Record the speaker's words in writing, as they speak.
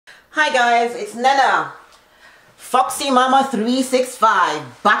Hi guys, it's Nana, Foxy Mama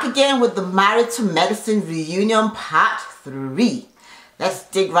 365, back again with the Married to Medicine reunion part 3. Let's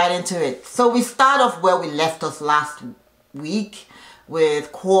dig right into it. So we start off where we left us last week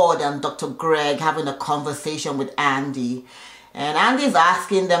with Quad and Dr. Greg having a conversation with Andy. And Andy's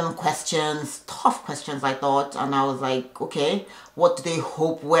asking them questions, tough questions I thought, and I was like, okay, what do they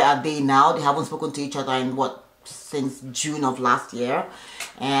hope? Where are they now? They haven't spoken to each other in since June of last year.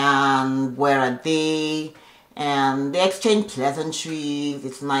 And where are they? And they exchange pleasantries.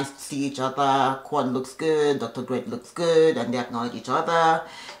 It's nice to see each other. Quad looks good, Dr. Greg looks good, and they acknowledge each other.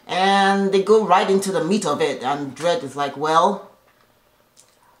 And they go right into the meat of it. And Dredd is like, well,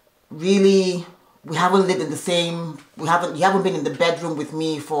 really, we haven't lived in the same, you haven't been in the bedroom with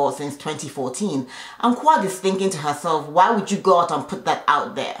me since 2014. And Quad is thinking to herself, why would you go out and put that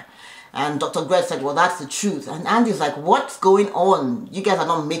out there? And Dr. Greg said, well, that's the truth. And Andy's like, what's going on? You guys are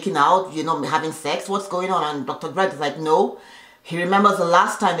not making out, you're not having sex, what's going on? And Dr. Greg is like, no. He remembers the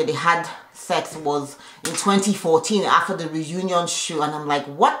last time that they had sex was in 2014 after the reunion show. And I'm like,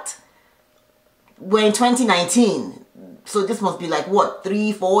 what? We're in 2019. So this must be like, what,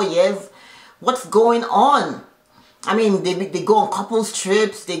 3-4 years? What's going on? I mean, they go on couples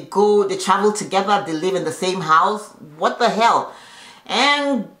trips, they travel together, they live in the same house. What the hell?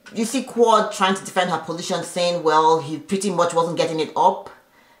 And you see Quad trying to defend her position, saying, well, he pretty much wasn't getting it up.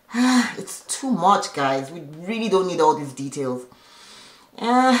 It's too much, guys. We really don't need all these details.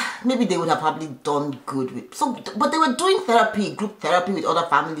 Maybe they would have probably done good with... But they were doing therapy, group therapy with other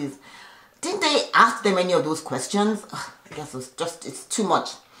families. Didn't they ask them any of those questions? I guess it's too much.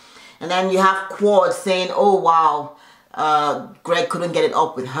 And then you have Quad saying, oh, wow, Greg couldn't get it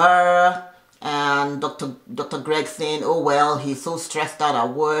up with her. And Dr. Greg saying, oh, well, he's so stressed out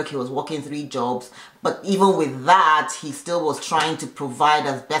at work. He was working 3 jobs. But even with that, he still was trying to provide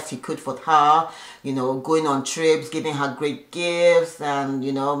as best he could for her. You know, going on trips, giving her great gifts and,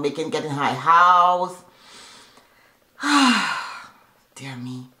 you know, getting her a house. Dear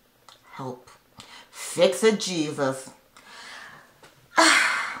me. Help. Fix it, Jesus.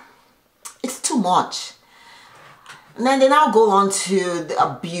 It's too much. And then they now go on to the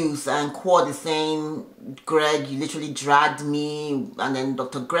abuse, and Quad is saying, Greg, you literally dragged me. And then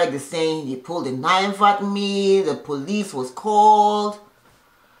Dr. Greg is saying, he pulled a knife at me, the police was called.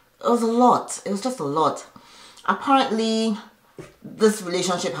 It was a lot. It was just a lot. Apparently, this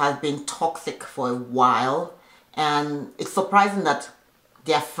relationship has been toxic for a while, and it's surprising that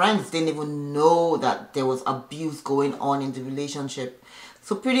their friends didn't even know that there was abuse going on in the relationship.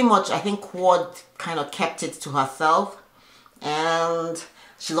 So pretty much, I think Quad kind of kept it to herself. And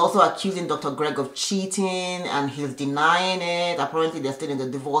she's also accusing Dr. Greg of cheating, and he's denying it. Apparently, they're still in the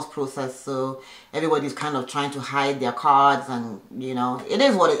divorce process. So everybody's kind of trying to hide their cards. And, you know, it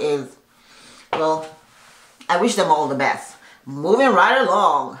is what it is. Well, I wish them all the best. Moving right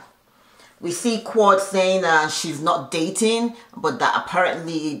along. We see Quad saying she's not dating, but that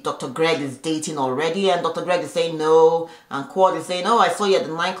apparently Dr. Greg is dating already, and Dr. Greg is saying no, and Quad is saying, oh, I saw you at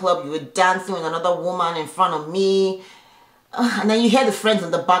the nightclub, you were dancing with another woman in front of me. And then you hear the friends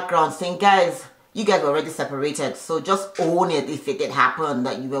in the background saying, guys, you guys were already separated, so just own it if it did happen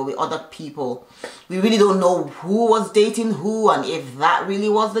that you were with other people. We really don't know who was dating who and if that really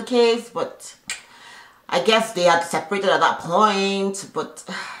was the case, but I guess they had separated at that point, but...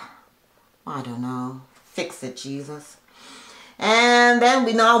 I don't know. Fix it, Jesus. And then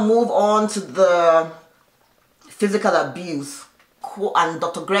we now move on to the physical abuse. And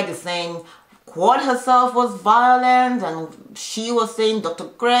Dr. Greg is saying Quad herself was violent, and she was saying Dr.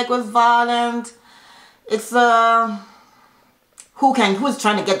 Greg was violent. It's who's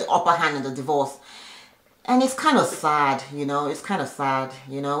trying to get the upper hand in the divorce. And it's kind of sad, you know. It's kind of sad,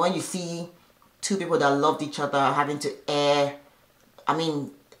 you know, when you see 2 people that loved each other having to air. I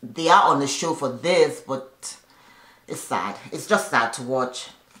mean, they are on the show for this, but it's sad. It's just sad to watch,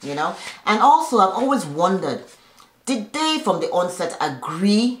 you know. And also, I've always wondered, did they from the onset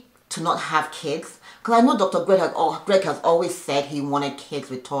agree to not have kids? Because I know Dr. Greg has always said he wanted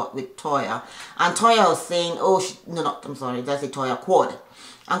kids with Toya. And Toya was saying, I'm sorry, did I say Toya? Quad.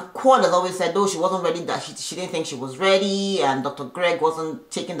 And Quad has always said, she wasn't ready, that she didn't think she was ready, and Dr. Greg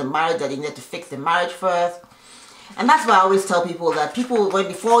wasn't taking the marriage, that he needed to fix the marriage first. And that's why I always tell people that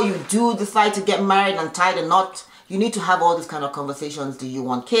before you do decide to get married and tie the knot, you need to have all these kind of conversations. Do you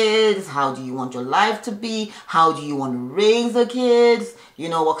want kids? How do you want your life to be? How do you want to raise the kids? You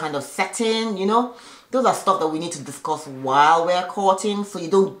know, what kind of setting, you know? Those are stuff that we need to discuss while we're courting, so you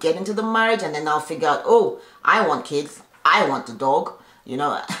don't get into the marriage and then now figure out, oh, I want kids, I want the dog, you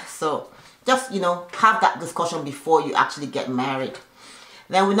know? So just, you know, have that discussion before you actually get married.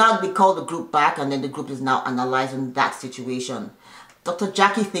 Then we called the group back, and then the group is now analyzing that situation. Dr.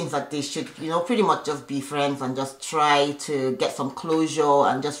 Jackie thinks that they should, pretty much just be friends and just try to get some closure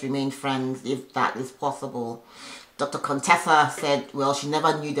and just remain friends if that is possible. Dr. Contessa said, well, she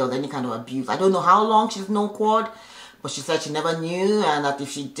never knew there was any kind of abuse. I don't know how long she's known Cord, but she said she never knew, and that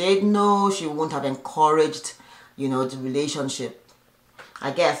if she did know, she wouldn't have encouraged, the relationship,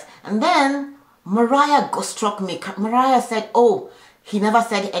 I guess. And then Mariah struck me. Mariah said, oh, he never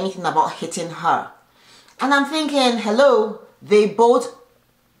said anything about hitting her. And I'm thinking, hello, they both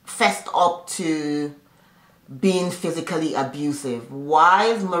fessed up to being physically abusive. Why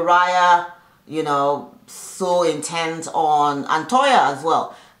is Mariah, so intent on, and Toya as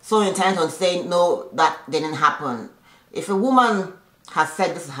well, so intent on saying, no, that didn't happen? If a woman has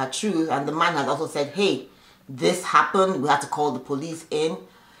said this is her truth, and the man has also said, hey, this happened, we had to call the police in,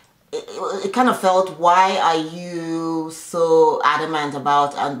 it kind of felt, why are you so adamant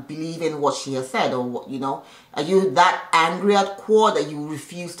about and believing what she has said? Or what, are you that angry at Cord that you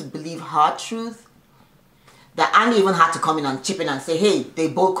refuse to believe her truth? That Andy even had to come in and chip in and say, hey, they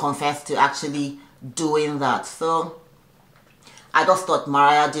both confessed to actually doing that. So I just thought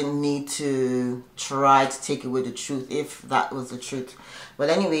Mariah didn't need to try to take away the truth if that was the truth. But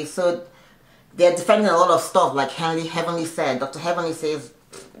anyway, so they're defending a lot of stuff, like Heavenly said. Dr. Heavenly says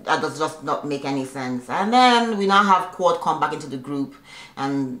that does just not make any sense. And then we now have Cord come back into the group,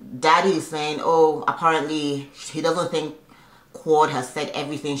 and Daddy is saying, oh, apparently he doesn't think Cord has said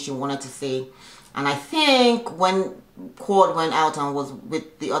everything she wanted to say. And I think when Cord went out and was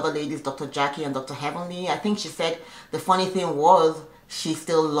with the other ladies, Dr. Jackie and Dr. Heavenly, I think she said the funny thing was she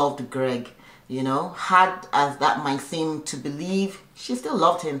still loved Greg. Hard as that might seem to believe, she still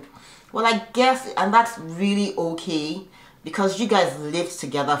loved him. Well, I guess, and that's really okay, because you guys lived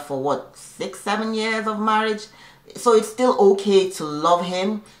together for what, 6-7 years of marriage? So it's still okay to love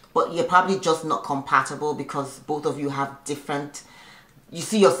him, but you're probably just not compatible because both of you have different, you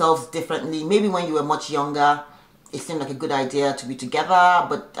see yourselves differently. Maybe when you were much younger, it seemed like a good idea to be together,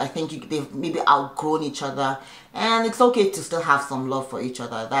 but I think they've maybe outgrown each other, and it's okay to still have some love for each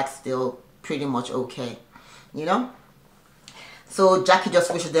other. That's still pretty much okay, So Jackie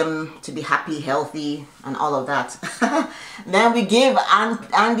just wishes them to be happy, healthy, and all of that. Then we give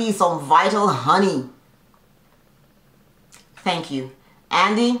Andy some Vital Honey. Thank you.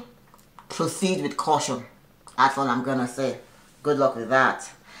 Andy, proceed with caution. That's all I'm gonna say. Good luck with that.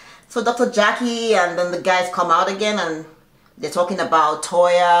 So Dr. Jackie and then the guys come out again, and they're talking about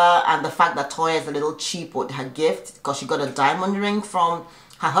Toya and the fact that Toya is a little cheap with her gift because she got a diamond ring from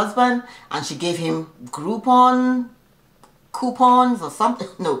her husband, and she gave him Groupon coupons or something.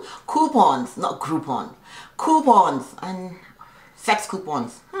 No, coupons, not Groupon. Coupons and sex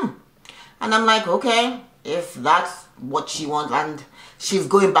coupons. And I'm like, okay, if that's what she wants. And she's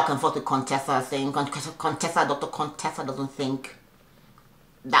going back and forth with Contessa, saying Dr. Contessa doesn't think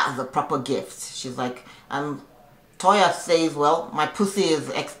that was a proper gift. She's like, Toya says, well, my pussy is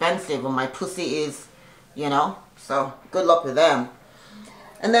expensive, or my pussy is, so good luck with them.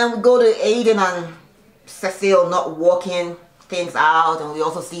 And then we go to Aiden and Cecile not working things out, and we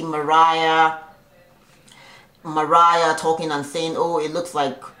also see Mariah talking and saying, oh, it looks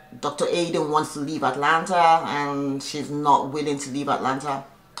like Dr. Aiden wants to leave Atlanta and she's not willing to leave Atlanta.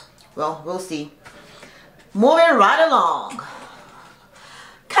 Well, we'll see. Moving right along.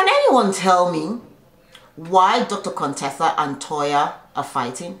 Can anyone tell me why Dr. Contessa and Toya are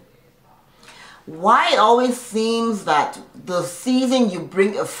fighting? Why it always seems that the season you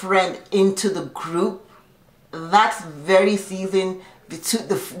bring a friend into the group, that's very season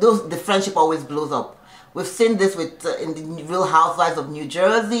the friendship always blows up. We've seen this with in the Real Housewives of New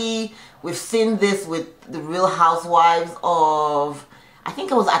Jersey. We've seen this with the Real Housewives of, I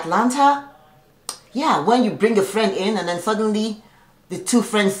think it was Atlanta. Yeah, when you bring a friend in and then suddenly the two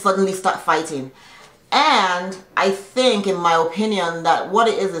friends suddenly start fighting. And I think, in my opinion, that what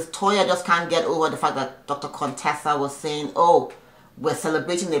it is Toya just can't get over the fact that Dr. Contessa was saying, oh, we're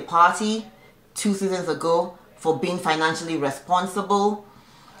celebrating a party 2 seasons ago for being financially responsible.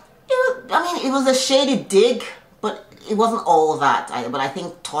 It was a shady dig, but it wasn't all that. But I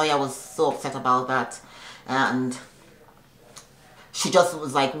think Toya was so upset about that. And she just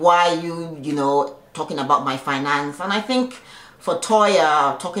was like, why are you, talking about my finance? And I think for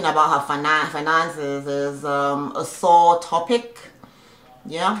Toya, talking about her finances is a sore topic.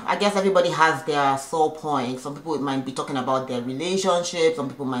 Yeah, I guess everybody has their sore points. Some people might be talking about their relationship. Some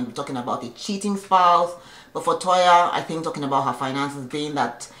people might be talking about a cheating spouse. But for Toya, I think talking about her finances, being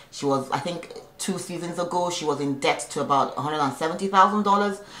that she was, I think 2 seasons ago, she was in debt to about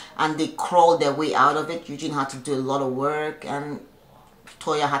 $170,000, and they crawled their way out of it. Eugene had to do a lot of work, and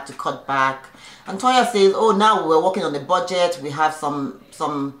Toya had to cut back. And Toya says, oh, now we're working on the budget. We have some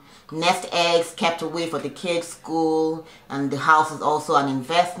nest eggs kept away for the kids' school, and the house is also an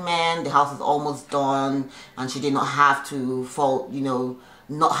investment. The house is almost done, and she did not have to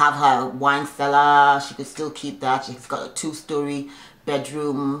not have her wine cellar. She could still keep that. She's got a 2-story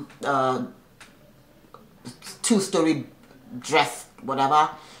bedroom, 2-story dress, whatever.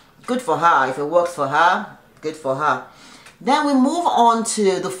 Good for her. If it works for her, good for her. Then we move on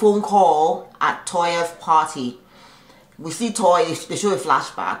to the phone call at Toya's party. We see Toya, they show a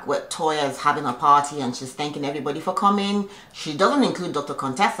flashback where Toya is having a party and she's thanking everybody for coming. She doesn't include Dr.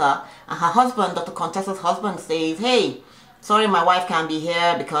 Contessa, and her husband, Dr. Contessa's husband, says, hey, sorry my wife can't be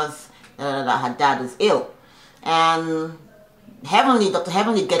here because her dad is ill. And Dr.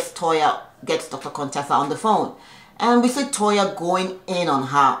 Heavenly gets Dr. Contessa on the phone. And we see Toya going in on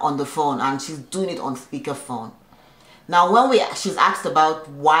her on the phone, and she's doing it on speakerphone. Now when she's asked about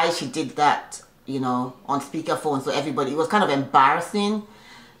why she did that, on speakerphone, so everybody, it was kind of embarrassing.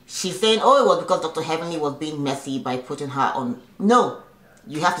 She's saying, oh, it was because Dr. Heavenly was being messy by putting her on. No,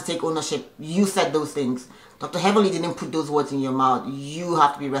 you have to take ownership. You said those things. Dr. Heavenly didn't put those words in your mouth. You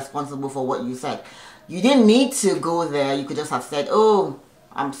have to be responsible for what you said. You didn't need to go there. You could just have said, oh,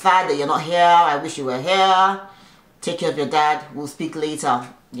 I'm sad that you're not here. I wish you were here. Take care of your dad. We'll speak later,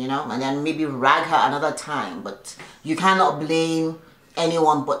 and then maybe rag her another time. But you cannot blame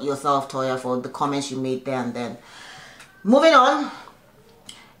anyone but yourself, Toya, for the comments you made there and then. Moving on,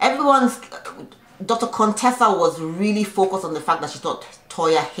 Dr. Contessa was really focused on the fact that she thought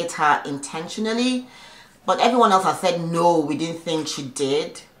Toya hit her intentionally, but everyone else has said no, we didn't think she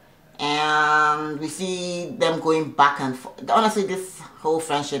did. And we see them going back and forth. Honestly, this whole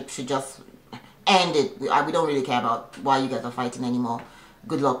friendship should just end it. We don't really care about why you guys are fighting anymore.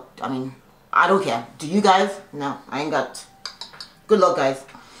 Good luck. I mean, I don't care. Do you guys? No, I ain't got. Good luck, guys.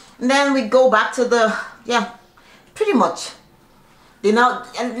 And then we go back to pretty much. They're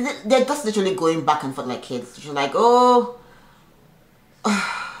just literally going back and forth like kids. She's like, oh,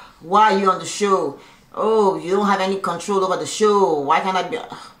 why are you on the show? Oh, you don't have any control over the show. Why can't I be?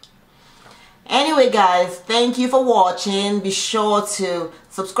 Anyway, guys, thank you for watching. Be sure to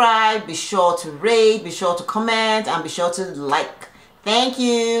subscribe, be sure to rate, be sure to comment, and be sure to like. Thank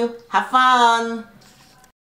you. Have fun.